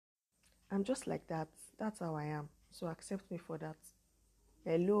I'm just like that. That's how I am. So accept me for that.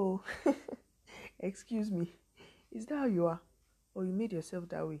 Hello. Excuse me. Is that how you are? Or you made yourself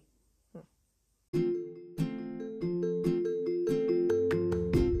that way?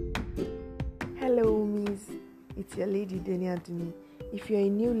 Hello, Miss. It's your lady, Denny Anthony. If you're a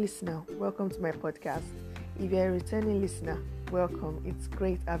new listener, welcome to my podcast. If you're a returning listener, welcome. It's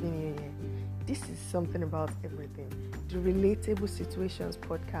great having you here. This is something about everything. The Relatable Situations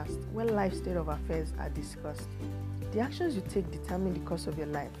podcast, where life state of affairs are discussed. The actions you take determine the course of your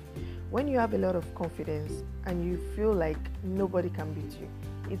life. When you have a lot of confidence and you feel like nobody can beat you,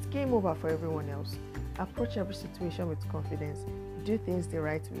 it's game over for everyone else. Approach every situation with confidence. Do things the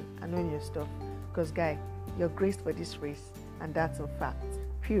right way and own your stuff. Because, guy, you're graced for this race, and that's a fact.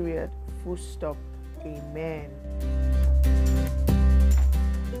 Period. Full stop. Amen.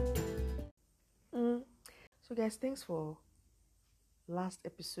 So, guys, thanks for last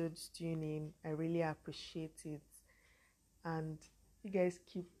episode's tuning. I really appreciate it. And you guys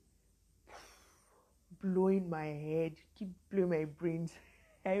keep blowing my head, keep blowing my brains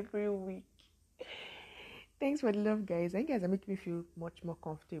every week. Thanks for the love, guys. And you guys are making me feel much more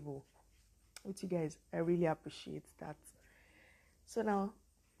comfortable with you guys. I really appreciate that. So now,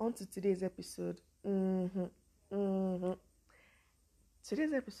 on to today's episode.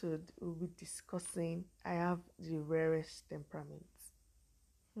 Today's episode, we'll be discussing I have the rarest temperament.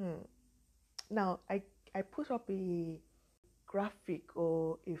 Now, I put up a graphic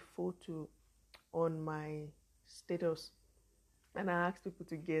or a photo on my status, and I asked people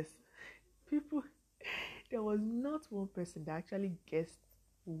to guess. There was not one person that actually guessed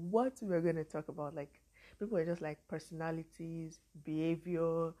what we were going to talk about. Like, people were just like personalities,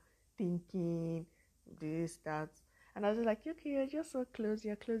 behavior, thinking, this, that. And I was just like, okay, you're just so close,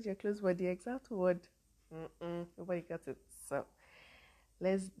 you're close. But the exact word, nobody got it. So,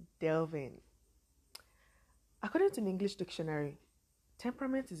 let's delve in. According to the English dictionary,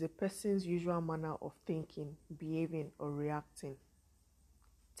 temperament is a person's usual manner of thinking, behaving, or reacting.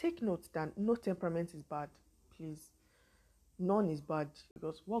 Take note that no temperament is bad, please. None is bad,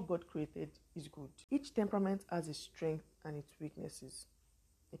 because what God created is good. Each temperament has its strength and its weaknesses.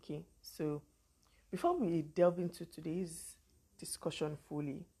 Okay, so before we delve into today's discussion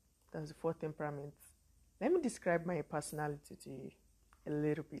fully, that's the 4 temperaments, let me describe my personality to you a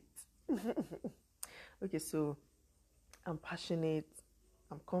little bit. Okay, so I'm passionate,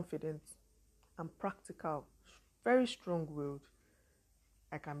 I'm confident, I'm practical, very strong-willed.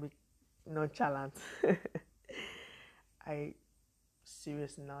 I can be nonchalant. I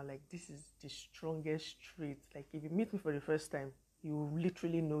serious now, like this is the strongest trait. Like if you meet me for the first time, you will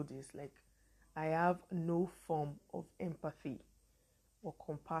literally know this. Like I have no form of empathy or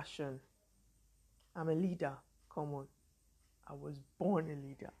compassion. I'm a leader. Come on. I was born a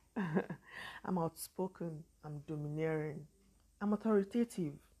leader. I'm outspoken. I'm domineering. I'm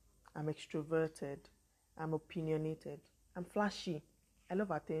authoritative. I'm extroverted. I'm opinionated. I'm flashy. I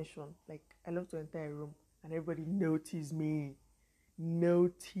love attention. Like I love to enter a room and everybody notice me.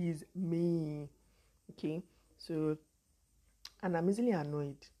 Okay, so, and I'm easily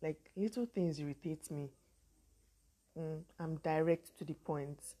annoyed. Like little things irritate me. I'm direct to the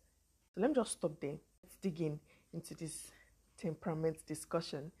point. So let me just stop there. Let's dig into this temperament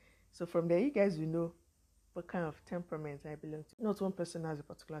discussion. So from there, you guys will know what kind of temperament I belong to. Not one person has a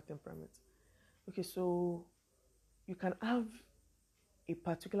particular temperament. Okay, so you can have a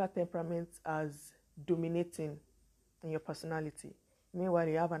particular temperament as dominating in your personality. Meanwhile,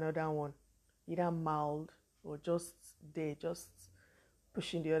 you have another one, either mild or just there, just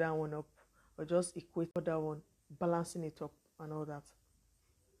pushing the other one up, or just equate the other one, balancing it up and all that.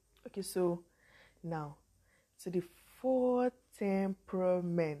 Okay, so now, so the 4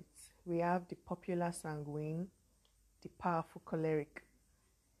 temperaments, we have the popular sanguine, the powerful choleric,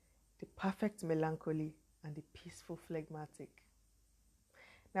 the perfect melancholy, and the peaceful phlegmatic.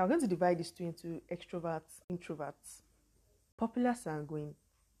 Now, we're going to divide these two into extroverts, introverts. Popular sanguine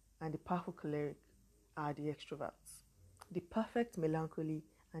and the powerful choleric are the extroverts. The perfect melancholy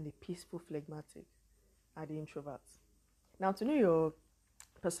and the peaceful phlegmatic are the introverts. Now, to know your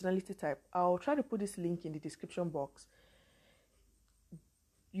personality type, I'll try to put this link in the description box.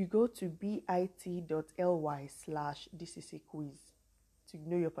 You go to bit.ly/DCC to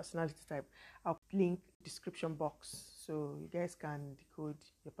know your personality type. I'll link description box so you guys can decode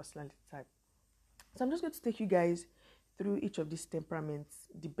your personality type. So I'm just going to take you guys through each of these temperaments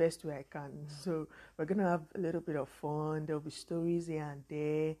the best way I can. So we're going to have a little bit of fun. There'll be stories here and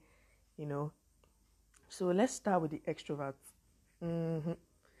there, So let's start with the extroverts,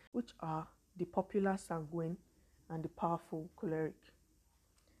 which are the popular sanguine and the powerful choleric.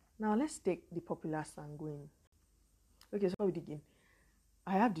 Now let's take the popular sanguine. Okay, so how we begin.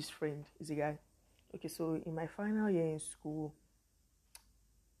 I have this friend, is a guy. Okay, so in my final year in school,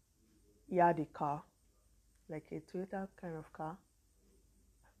 he had a car, like a Toyota kind of car.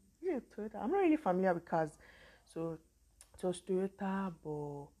 Yeah, Toyota. I'm not really familiar with cars. So it was Toyota,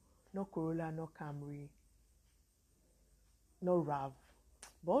 but not Corolla, not Camry, not RAV.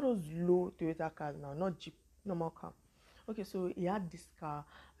 But all those low Toyota cars now, not Jeep, normal car. Okay, so he had this car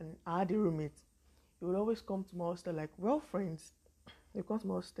and I had a roommate. He would always come to my hostel like, well, friends. He come to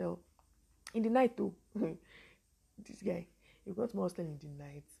my hostel in the night too. This guy, he come to my hostel in the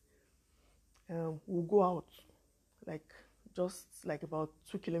night. We'll go out, like just like about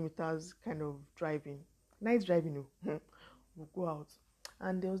 2 kilometers kind of driving. Night driving, no. We'll go out.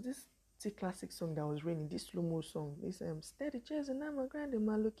 And there was this classic song that was raining, this slow-mo song. This steady chairs and I'm a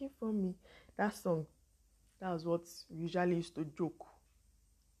grandma looking for me. That song, that was what we usually used to joke.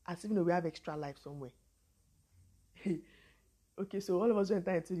 As if we have extra life somewhere. Okay, so all of us went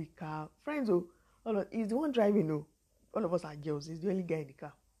into the car. Friends, he's the one driving, all of us are girls. He's the only guy in the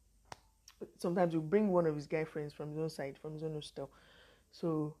car. Sometimes we'll bring one of his guy friends from his own side, from his own hostel.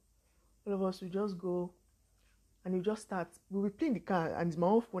 So all of us will just go and we just start. We'll be playing the car and it's my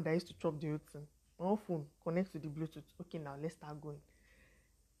own phone that used to chop the whole thing. My own phone connects to the Bluetooth. Okay, now let's start going.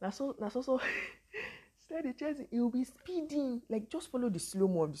 That's also steady chasing. It will be speeding. Like just follow the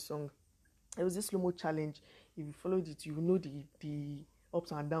slow-mo of the song. There was this slow-mo challenge. If you followed it, you know the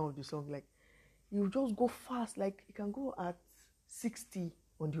ups and downs of the song. Like you just go fast. Like you can go at 60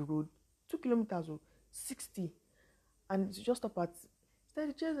 on the road. 2 kilometers or 60, and you just stop at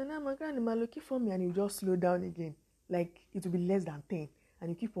steady chairs and I'm a grandma looking for me, and you just slow down again. Like it will be less than 10, and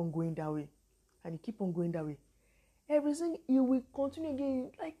you keep on going that way, and you keep on going that way. Everything you will continue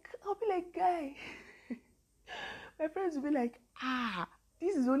again. Like I'll be like, guy, my friends will be like,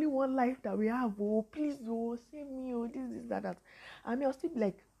 this is only one life that we have. Oh, please, save me. Oh, this, that. I mean, I'll still be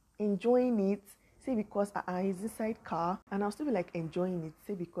like enjoying it. Say because it's inside car, and I'll still be like enjoying it.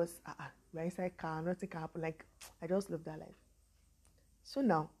 Say because we're inside car, nothing can happen. Like I just love that life. So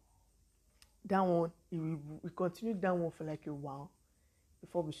now, that one, we continued that one for like a while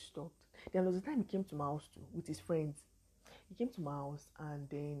before we stopped. Then there was a time he came to my house too with his friends. He came to my house and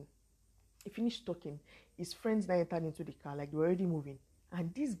then he finished talking. His friends now entered into the car, like they were already moving,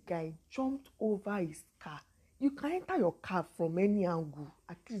 and this guy jumped over his car. You can enter your car from any angle.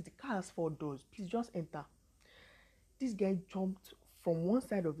 At least the car has 4 doors. Please just enter. This guy jumped from one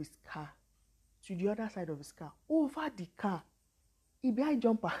side of his car to the other side of his car, over the car. He be high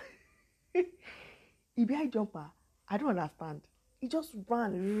jumper. He be high jumper. I don't understand. He just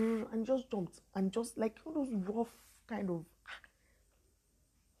ran and just jumped and just like all those rough kind of.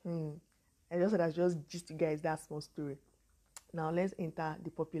 I just said I just gist you guys that small story. Now let's enter the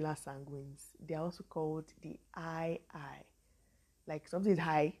popular sanguines. They are also called the II. Like something is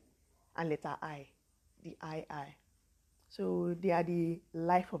high and letter I. The II. So they are the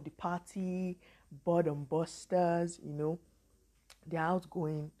life of the party, bottom busters, They are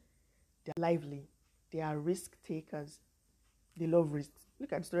outgoing, they are lively, they are risk takers. They love risk.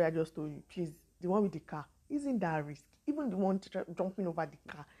 Look at the story I just told you. Please, the one with the car, isn't that a risk? Even the one jumping over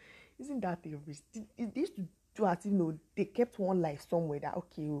the car, isn't that a risk? They used to do as they kept one life somewhere that,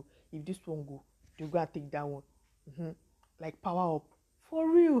 okay, if this one go, they'll go and take that one. Like power up. For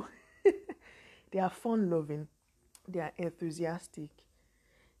real. They are fun-loving. They are enthusiastic.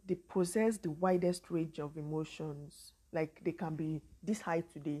 They possess the widest range of emotions. Like they can be this high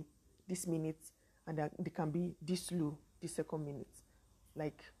today, this minute, and they can be this low, this second minute.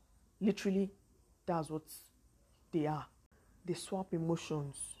 Like literally, that's what they are. They swap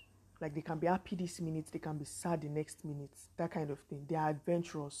emotions. Like they can be happy this minute, they can be sad the next minute. That kind of thing. They are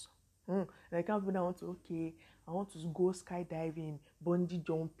adventurous. And I can't even I want to go skydiving, bungee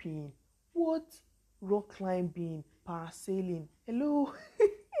jumping. What? Rock climbing, parasailing. Hello.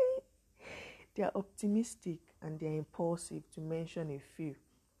 They are optimistic and they are impulsive, to mention a few.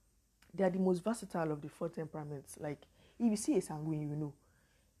 They are the most versatile of the 4 temperaments. Like if you see a sanguine,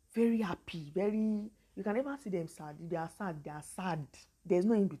 very happy, you can never see them sad. If they are sad, they are sad. There's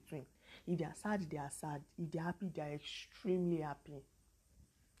no in between. If they are sad, they are sad. If they are happy, they are extremely happy.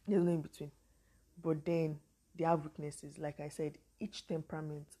 There's no in between. But then they have weaknesses. Like I said, each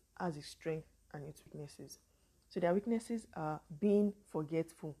temperament has its strength and its weaknesses. So their weaknesses are being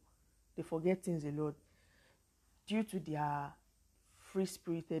forgetful. They forget things a lot due to their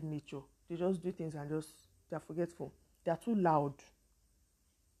free-spirited nature. They just do things and they're forgetful. They're too loud.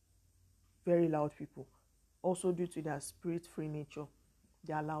 Very loud people. Also due to their spirit-free nature.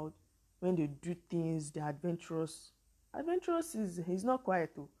 They are loud. When they do things, they're adventurous. Adventurous is not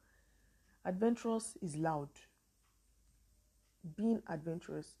quiet though. Adventurous is loud. Being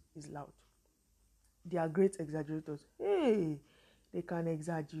adventurous is loud. They are great exaggerators. Hey, they can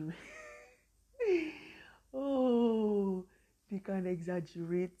exaggerate. Oh, they can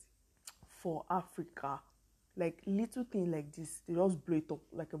exaggerate for Africa. Like little thing like this, they just blow it up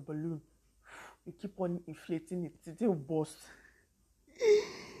like a balloon. You keep on inflating it, it will burst.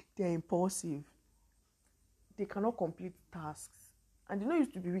 They're impulsive. They cannot complete tasks. And they don't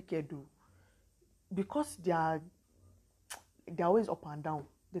used to be wicked though. Because they're always up and down.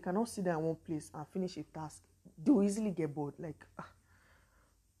 They cannot sit down in one place and finish a task. They'll easily get bored. Like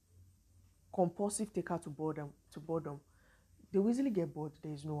compulsive taker to boredom. They'll easily get bored.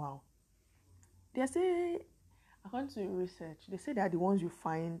 There is no how. They say, according to research, they say they are the ones you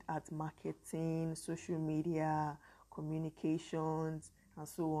find at marketing, social media, communications, and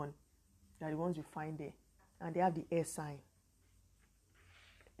so on. They are the ones you find there. And they have the air sign.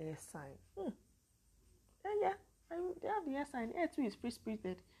 Air sign. Yeah. They have the air sign. Air too is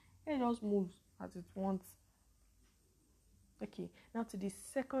free-spirited. Air just moves as it wants. Okay, now to the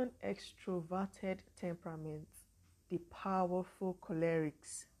second extroverted temperament, the powerful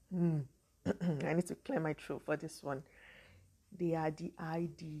cholerics. I need to clear my throat for this one. They are the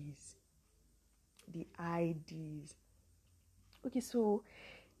IDs. The IDs. Okay, so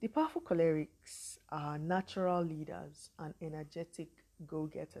the powerful cholerics are natural leaders and energetic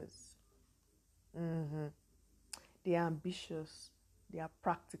go-getters. They are ambitious. They are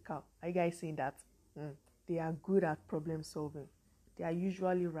practical. Are you guys seeing that? They are good at problem solving. They are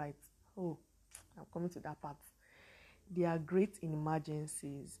usually right. Oh, I'm coming to that part. They are great in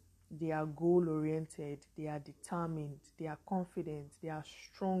emergencies. They are goal-oriented. They are determined. They are confident. They are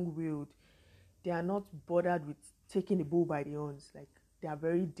strong-willed. They are not bothered with taking the bull by the horns. Like, they are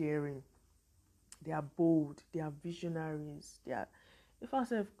very daring. They are bold. They are visionaries. If I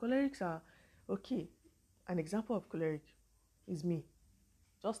say cholerics are okay, an example of choleric is me.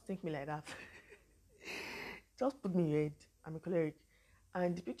 Just think me like that. Just put me in your head. I'm a choleric.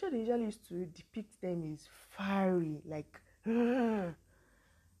 And the picture they usually used to depict them is fiery, like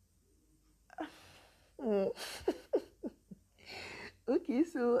okay,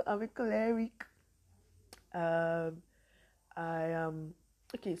 so I'm a choleric. I am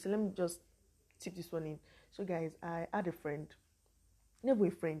okay, so let me just tip this one in. So guys, I had a friend, never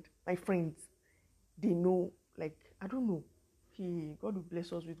a friend, my friends, they know, like, I don't know, God will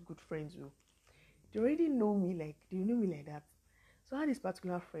bless us with good friends who they already know me, like they know me like that. So I had this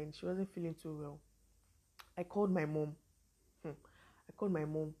particular friend, she wasn't feeling too well. I called my mom.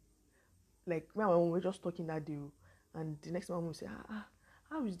 Like my mom, we were just talking that day, and the next time would say,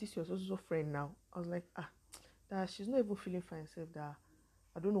 how is this your so friend now? I was like, that she's not even feeling fine herself, that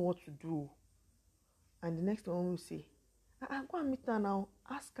I don't know what to do. And the next one will say, go and meet her now,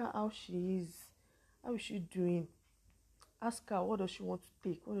 ask her how she is, how is she doing, ask her what does she want to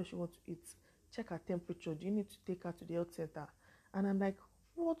take, what does she want to eat, check her temperature, do you need to take her to the health center? And I'm like,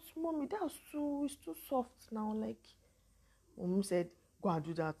 what, mommy, it's too soft now. Like, mom said, go and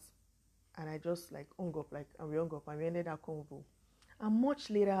do that. And I just like hung up, and we hung up, and we ended that convo. And much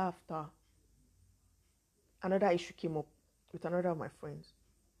later after, another issue came up with another of my friends.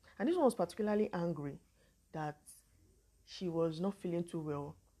 And this one was particularly angry that she was not feeling too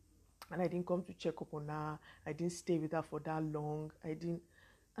well. And I didn't come to check up on her. I didn't stay with her for that long. And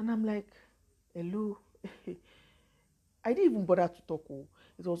I'm like, hello. I didn't even bother to talk.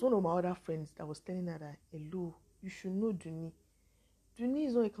 It was one of my other friends that was telling her that, hello, you should know Duni. Duni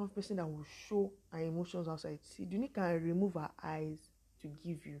is not a kind of person that will show her emotions outside. See, Duni can remove her eyes to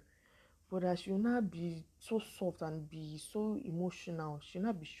give you. But that she will not be so soft and be so emotional. She will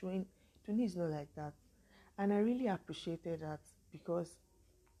not be showing. Duni is not like that. And I really appreciated that because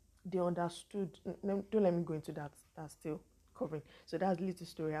they understood. Don't let me go into that. That's still covering. So that's a little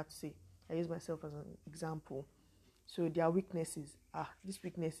story I have to say. I use myself as an example. So their weaknesses, these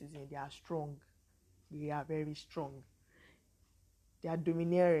weaknesses, they are strong. They are very strong. They are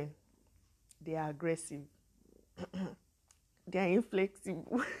domineering. They are aggressive. They are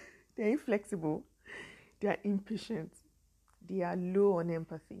inflexible. They are inflexible. They are impatient. They are low on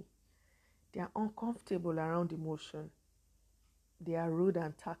empathy. They are uncomfortable around emotion. They are rude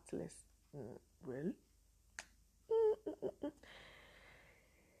and tactless.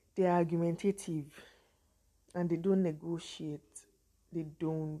 They are argumentative. And they don't negotiate. They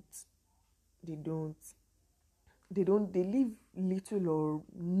leave little or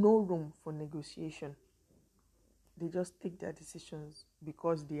no room for negotiation. They just take their decisions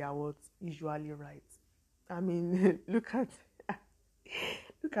because they are what's usually right. I mean, look at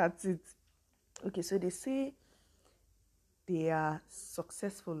it. Okay, so they say They are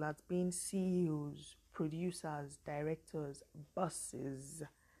successful at being CEOs, producers, directors, bosses.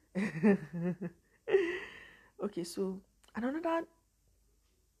 Okay, so another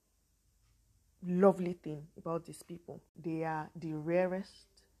lovely thing about these people, they are the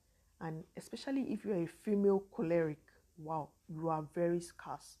rarest, and especially if you're a female choleric, wow, you are very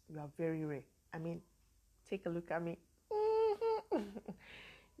scarce, you are very rare. I mean, take a look at me.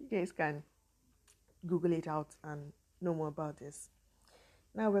 You guys can Google it out and know more about this.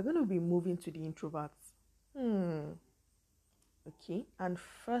 Now we're going to be moving to the introverts. Okay, and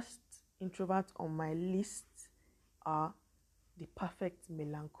first introvert on my list are the perfect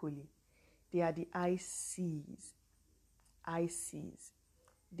melancholy. They are the ICs. ICs.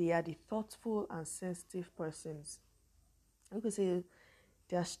 They are the thoughtful and sensitive persons. You could say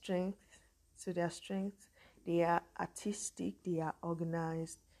their strength. So their strength, they are artistic, they are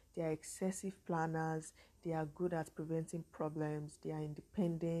organized, they are excessive planners, they are good at preventing problems, they are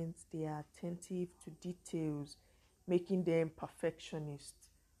independent, they are attentive to details, making them perfectionists.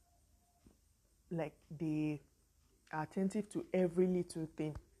 Like they are attentive to every little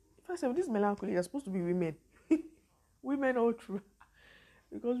thing. If I say this melancholy, they're supposed to be women. Women all through.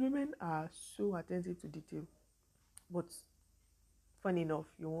 Because women are so attentive to detail. But funny enough,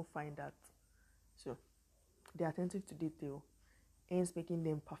 you won't find that. So they're attentive to detail, hence making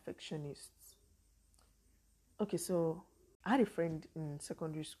them perfectionists. Okay, so I had a friend in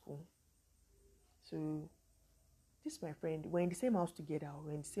secondary school. So this my friend. We're in the same house together.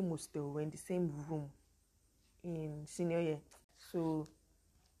 We're in the same hostel. We're in the same room in senior year. So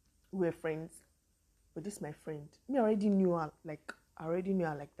we're friends. But this my friend. Me already knew her. Like I already knew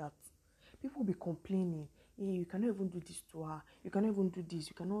her like that. People will be complaining. Hey, you cannot even do this to her. You cannot even do this.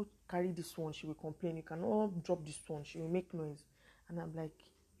 You cannot carry this one. She will complain. You cannot drop this one. She will make noise. And I'm like,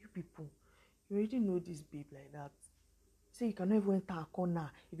 you people, you already know this babe like that. Say you cannot even enter a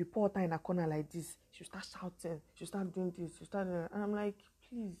corner. If you pour her in a corner like this, she'll start shouting. She'll start doing this. She'll start doing that. And I'm like,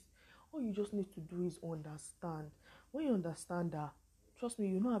 please, all you just need to do is understand. When you understand that, trust me,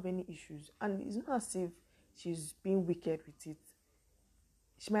 you don't have any issues. And it's not as if she's being wicked with it.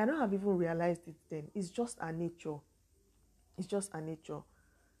 She might not have even realized it then. It's just her nature. It's just her nature.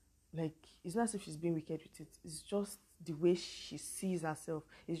 Like, it's not as if she's being wicked with it. It's just the way she sees herself.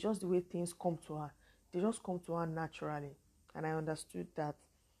 It's just the way things come to her. They just come to her naturally. And I understood that.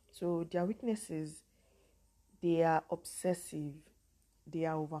 So their weaknesses, they are obsessive. They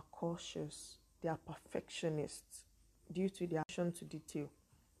are overcautious. They are perfectionists due to their attention to detail.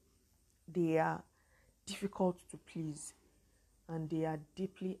 They are difficult to please. And they are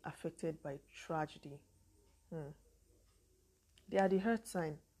deeply affected by tragedy. They are the earth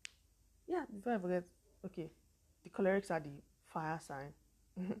sign. Yeah, before I forget, okay, the cholerics are the fire sign.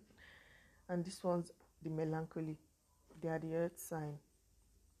 And this one's the melancholy. They are the earth sign.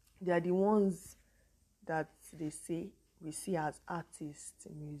 They are the ones that they say we see as artists,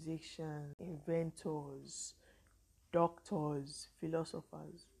 musicians, inventors, doctors,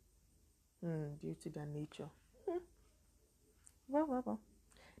 philosophers, due to their nature. Well.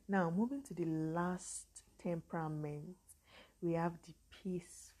 Now, moving to the last temperament, we have the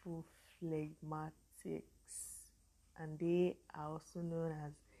peaceful phlegmatics, and they are also known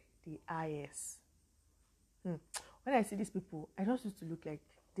as the IS. When I see these people, I just used to look like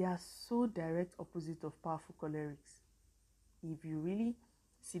they are so direct opposite of powerful cholerics. If you really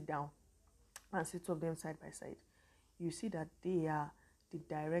sit down and see two of them side by side, you see that they are the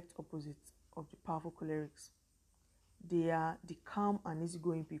direct opposite of the powerful cholerics. They are the calm and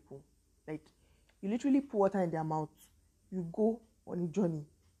easygoing people. Like, you literally put water in their mouth, you go on a journey,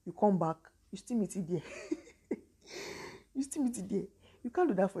 you come back, you still meet it there. You still meet it there. You can't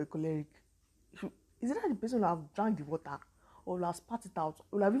do that for a choleric. Is it that the person will have drank the water or will have spat it out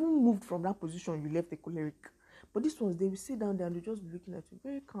or will have even moved from that position you left the choleric? But these ones, they will sit down there and they just be looking at you,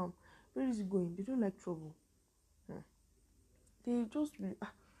 very calm, very easygoing. They don't like trouble. They just be,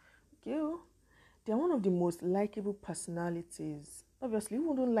 okay, they're one of the most likable personalities. Obviously,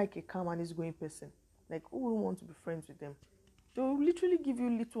 who don't like a calm and easygoing person? Like, who wouldn't want to be friends with them? They will literally give you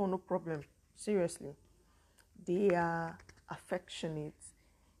little or no problem. Seriously. They are affectionate.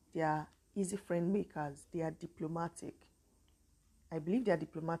 They are easy friend makers. They are diplomatic. I believe they are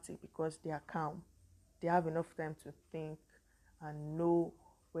diplomatic because they are calm. They have enough time to think and know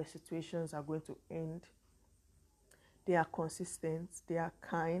where situations are going to end. They are consistent. They are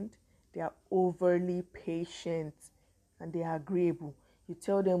kind. They are overly patient. And they are agreeable. You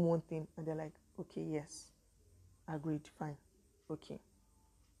tell them one thing and they're like, okay, yes, agreed, fine, okay.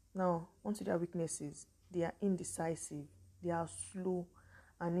 Now, onto their weaknesses. They are indecisive. They are slow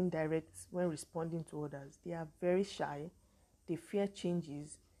and indirect when responding to others. They are very shy. they fear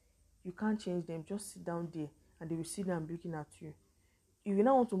changes, you can't change them. Just sit down there and they will sit down looking at you. If you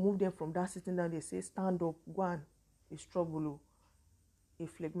now want to move them from that sitting down, they say stand up, go on. It's trouble. A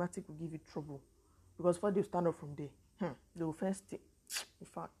phlegmatic will give you trouble. Because before they stand up from there, they will first in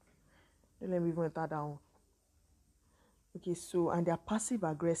fact, don't let me even enter that one. Okay, so and they are passive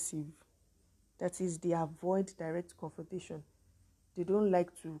aggressive. That is, they avoid direct confrontation. They don't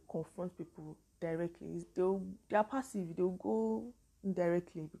like to confront people directly. They are passive. They'll go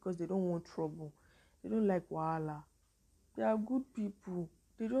indirectly because they don't want trouble. They don't like wahala. They are good people.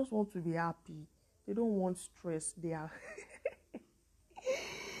 They just want to be happy. They don't want stress. They are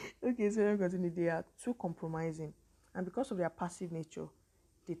okay. So let me continue. They are too compromising, and because of their passive nature,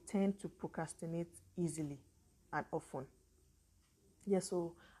 they tend to procrastinate easily and often. Yeah.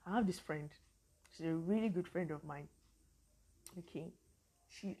 So I have this friend. She's a really good friend of mine. Okay.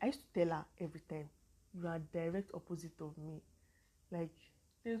 I used to tell her every time, you are direct opposite of me. Like,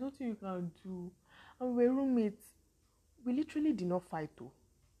 there's nothing you can do. And we were roommates. We literally did not fight though.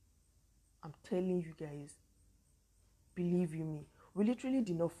 I'm telling you guys, believe you me. We literally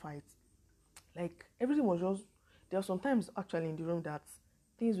did not fight. Like, everything was just, there are sometimes actually in the room that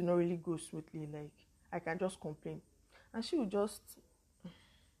things will not really go smoothly. Like, I can just complain. And she would just,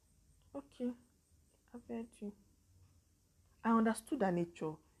 okay, I've heard you. I understood her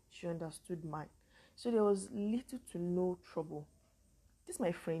nature. She understood mine. So there was little to no trouble. This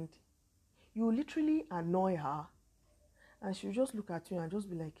my friend. You literally annoy her and she'll just look at you and just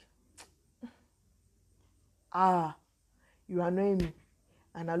be like, you annoy me.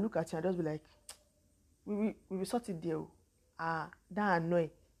 And I look at you and just be like, we will sort it there. That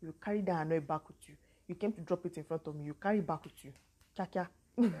annoy, you carry that annoy back with you. You came to drop it in front of me, you carry it back with you. Kya.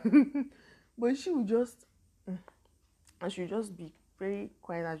 But she will just, and she'll just be very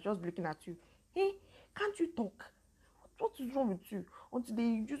quiet and just looking at you. Hey, can't you talk? What is wrong with you? Until they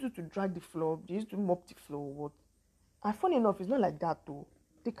use you to drag the floor, they used to mop the floor. What? And funny enough, it's not like that though.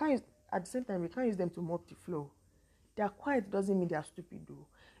 They can't use, at the same time, we can't use them to mop the floor. They are quiet doesn't mean they are stupid though.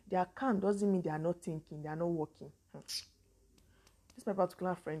 They are calm doesn't mean they are not thinking, they are not working. This is my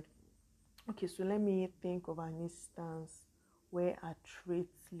particular friend. Okay, so let me think of an instance where our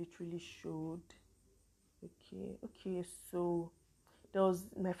traits literally showed. Okay, so there was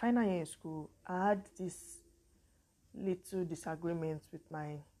my final year in school. I had this little disagreement with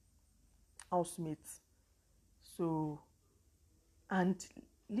my housemates. So, and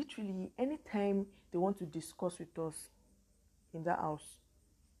literally anytime they want to discuss with us in that house,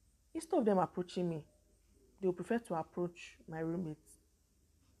 instead of them approaching me, they will prefer to approach my roommates.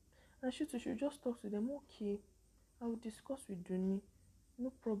 And she should just talk to them. Okay, I will discuss with Duni.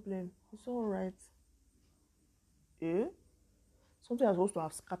 No problem. It's all right. Something I'm supposed to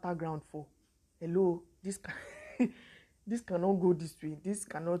have scatter ground for. Hello, this cannot go this way. This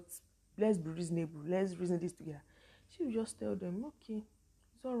cannot. Let's be reasonable. Let's reason this together. She will just tell them, okay,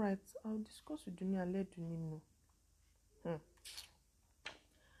 it's all right. I'll discuss with Duni and let Duni know.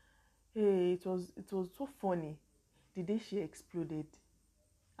 Hey, it was so funny. The day she exploded.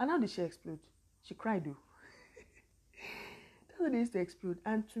 And how did she explode? She cried though. That's how they used to explode.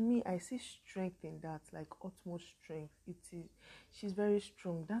 And to me, I see strength in that, like utmost strength. She's very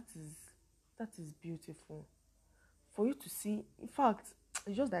strong. That is beautiful. For you to see, in fact,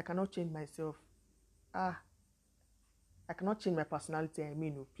 it's just that I cannot change myself. I cannot change my personality. I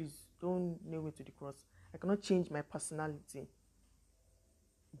mean, please don't nail me to the cross. I cannot change my personality.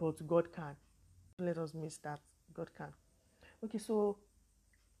 But God can. Don't let us miss that. God can. Okay, so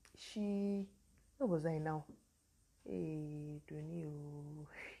where was I now? Hey, Doni,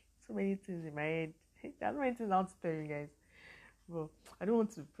 so many things in my head. There's so many things I want to tell you guys. Well, I don't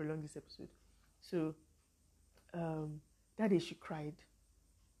want to prolong this episode. So, that day she cried.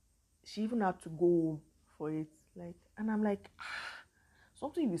 She even had to go home for it. And I'm like,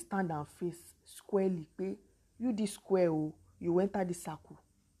 something you stand and face squarely. You this square, you enter this circle.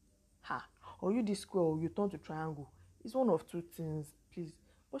 Or you this square, you turn to triangle. It's one of two things, please.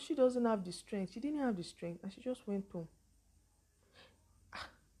 But she doesn't have the strength. She didn't have the strength, and she just went home.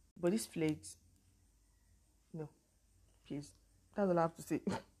 But these flags, no, please. That's all I have to say.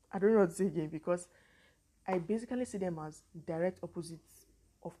 I don't know what to say again because I basically see them as direct opposites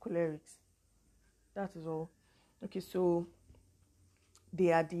of cholerics. That is all. Okay, so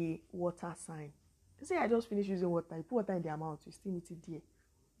they are the water sign. Say I just finished using water. You put water in their mouth, you still meet it there.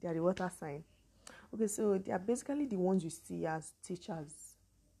 They are the water sign. Okay, so they are basically the ones you see as teachers,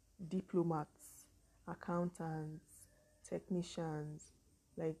 diplomats, accountants, technicians,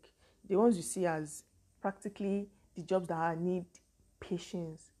 like the ones you see as practically the jobs that need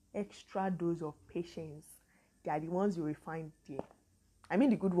patience, extra dose of patience. they are the ones you will find there. I mean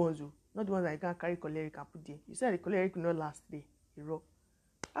the good ones, though, not the ones that you can carry choleric and put there. You said the choleric will not last there. Hero.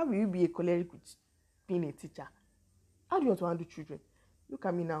 How will you be a choleric with being a teacher? How do you want to handle children? Look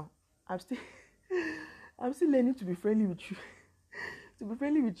at me now. I'm still I'm still learning to be friendly with you. To be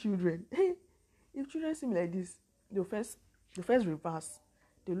friendly with children. If children see me like this, they'll first reverse.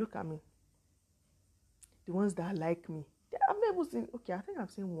 They'll look at me. The ones that like me. I've never seen, okay, I think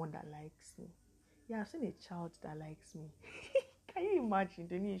I've seen one that likes me. Yeah, I've seen a child that likes me. Can you imagine?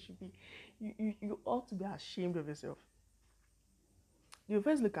 Then you should be, you ought to be ashamed of yourself. They'll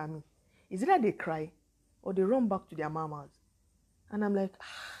first look at me. Is it that they cry or they run back to their mamas? And I'm like,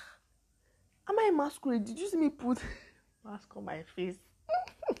 am I a masquerade? Did you see me put mask on my face?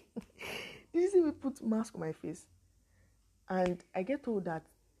 Did you see me put mask on my face? And I get told that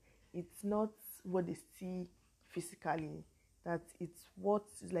it's not what they see physically, that it's what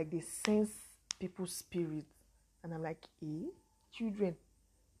is like they sense people's spirit. And I'm like, children,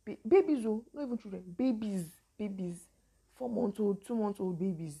 babies, oh, not even children, babies, 4 months old, 2 months old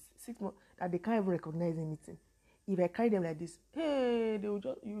babies, 6 months, that they can't even recognize anything. If I carry them like this, hey, they will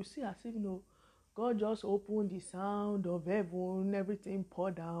just, you see as if, God just opened the sound of heaven, everything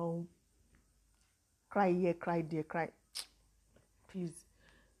pour down. Cry here, cry there, cry. Please.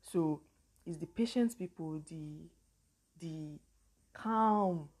 So it's the patient people, the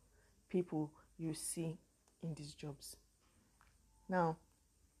calm people you see in these jobs. Now,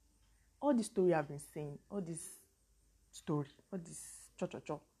 all this story I've been saying, all this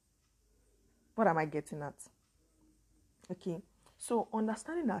cho. What am I getting at? Okay, so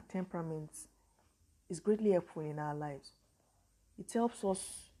understanding our temperaments is greatly helpful in our lives. It helps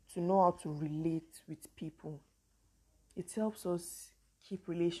us to know how to relate with people. It helps us keep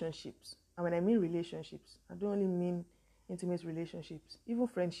relationships. And when I mean relationships, I don't only mean intimate relationships, even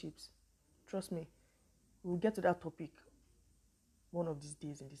friendships. Trust me, we'll get to that topic one of these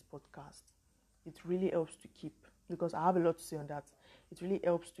days in this podcast. It really helps to keep, because I have a lot to say on that. It really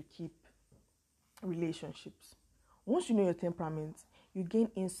helps to keep relationships. Once you know your temperament, you gain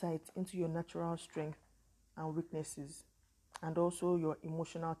insight into your natural strength and weaknesses, and also your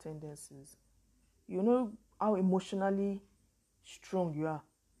emotional tendencies. You know how emotionally strong you are.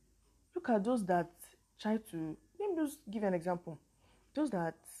 Look at those that try to, let me just give an example. Those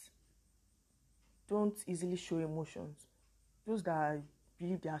that don't easily show emotions, those that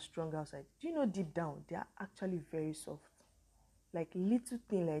believe they are strong outside, do you know deep down they are actually very soft? Like little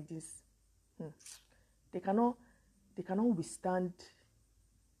thing like this, they cannot withstand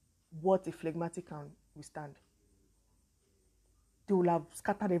what a phlegmatic can withstand. They will have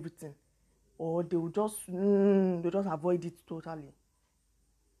scattered everything, or they will just avoid it totally.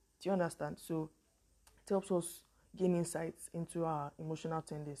 Do you understand? So it helps us gain insights into our emotional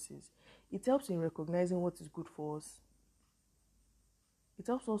tendencies. It helps in recognizing what is good for us. It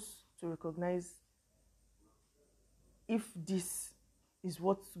helps us to recognize if this is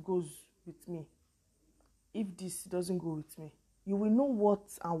what goes with me, if this doesn't go with me. You will know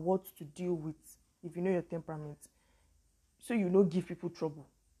what to deal with if you know your temperament, so you don't give people trouble.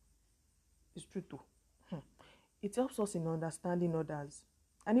 It's true too. It helps us in understanding others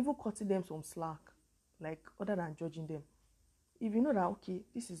and even cutting them some slack, like other than judging them. If you know that, okay,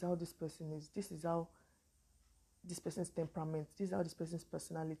 this is how this person is, this is how this person's temperament, this is how this person's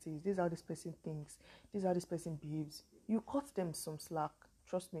personality is, this is how this person thinks, this is how this person behaves, you cut them some slack.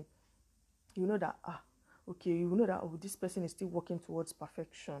 Trust me. You know that, okay, you know that, this person is still working towards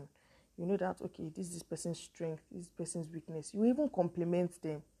perfection. You know that, okay, this is this person's strength, this is this person's weakness. You even compliment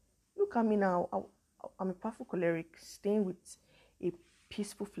them. Look at me now. I'm a powerful choleric staying with a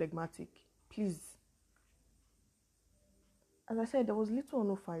peaceful phlegmatic. Please. As I said, there was little or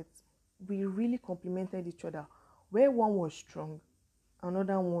no fight. We really complimented each other. Where one was strong,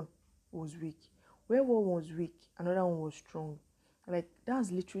 another one was weak. Where one was weak, another one was strong. Like, that's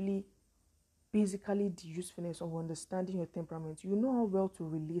literally basically the usefulness of understanding your temperament. You know how well to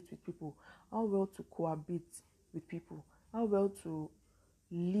relate with people, how well to cohabit with people, how well to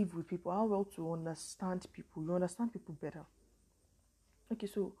live with people, how well to understand people. You understand people better. Okay,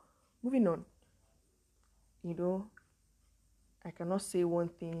 so moving on. I cannot say one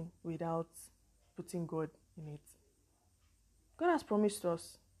thing without putting God in it. God has promised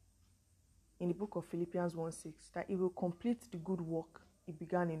us in the book of Philippians 1:6 that He will complete the good work He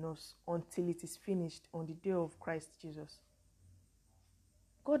began in us until it is finished on the day of Christ Jesus.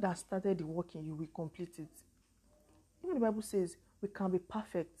 God has started the work in you, we complete it. Even the Bible says we can be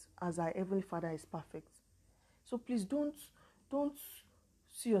perfect as our Heavenly Father is perfect. So please don't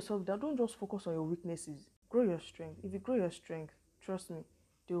see yourself down. Don't just focus on your weaknesses. Grow your strength. If you grow your strength, trust me,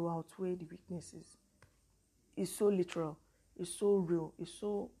 they will outweigh the weaknesses. is so literal, it's so real, it's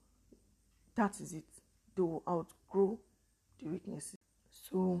so, that is it. They will outgrow the weaknesses.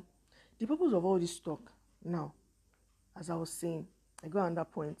 So the purpose of all this talk now, as I was saying, I go on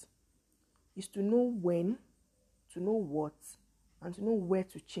that point, is to know when, to know what, and to know where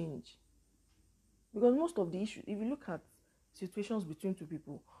to change. Because most of the issues, if you look at situations between two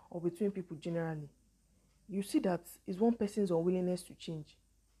people or between people generally, you see that it's one person's unwillingness to change.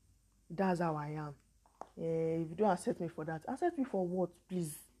 That's how I am. If you don't accept me for that, accept me for what,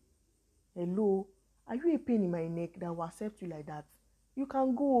 please? Hello? Are you a pain in my neck that will accept you like that? You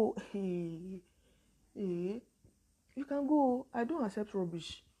can go. You can go. I don't accept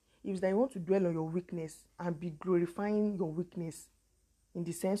rubbish. If it's that you want to dwell on your weakness and be glorifying your weakness in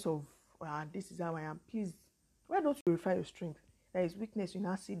the sense of, this is how I am, please, why don't you glorify your strength? That is weakness you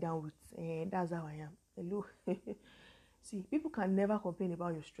now sit down with, that's how I am. Hello? See, people can never complain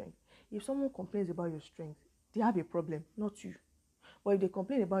about your strength. If someone complains about your strength, they have a problem, not you. But if they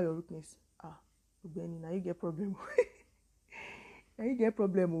complain about your weakness, Benny, now you get problem. Now you get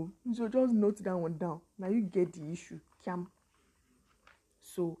problem. So just note that one down. Now you get the issue. Cam.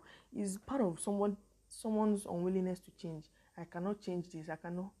 So it's part of someone's unwillingness to change. I cannot change this. I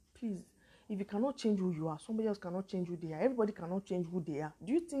cannot. Please, if you cannot change who you are, somebody else cannot change who they are. Everybody cannot change who they are.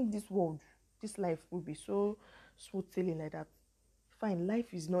 Do you think this world, this life will be so smooth sailing like that? Fine,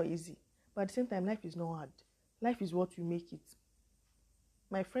 life is not easy. But at the same time, life is not hard. Life is what you make it.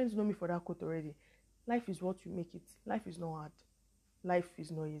 My friends know me for that quote already. Life is what you make it. Life is not hard. Life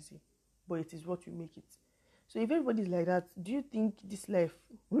is not easy. But it is what you make it. So if everybody is like that, do you think this life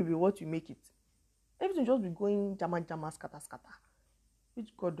will be what you make it? Everything just be going jama, scatter,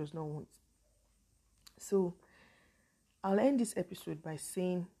 which God does not want. So I'll end this episode by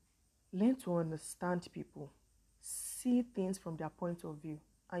saying, learn to understand people. See things from their point of view.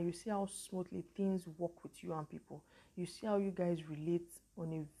 And you see how smoothly things work with you and people. You see how you guys relate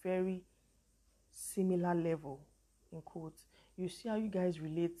on a very similar level, in quotes. You see how you guys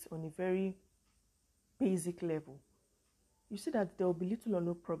relate on a very basic level. You see that there will be little or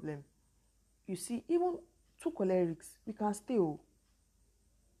no problem. You see, even two cholerics, we can stay. We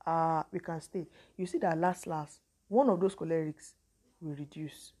can stay. You see that last, one of those cholerics will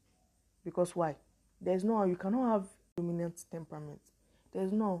reduce. Because why? There's no, you cannot have dominant temperament.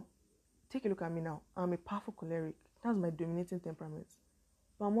 There's no, take a look at me now. I'm a powerful choleric. That's my dominating temperament.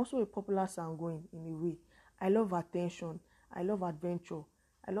 But I'm also a popular sanguine in a way. I love attention. I love adventure.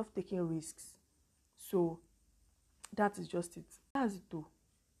 I love taking risks. So that is just it. That's it though.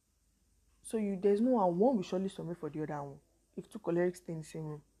 So there's no one will surely submit for the other one. If two cholerics stay in the same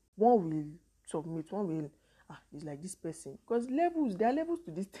room, one will submit, one will, it's like this person. Because there are levels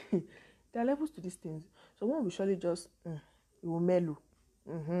to this thing. There are levels to these things. So one will surely just, it will mellow.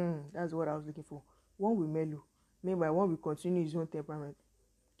 That's what I was looking for. One will mellow. Meanwhile, one will continue his own temperament.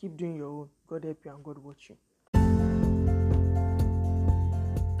 Keep doing your own. God help you and God watch you.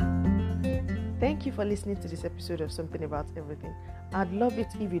 Thank you for listening to this episode of Something About Everything. I'd love it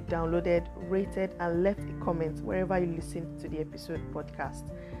if you downloaded, rated, and left a comment wherever you listen to the episode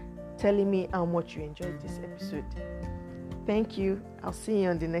podcast, telling me how much you enjoyed this episode. Thank you. I'll see you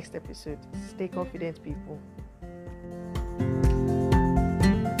on the next episode. Stay confident, people.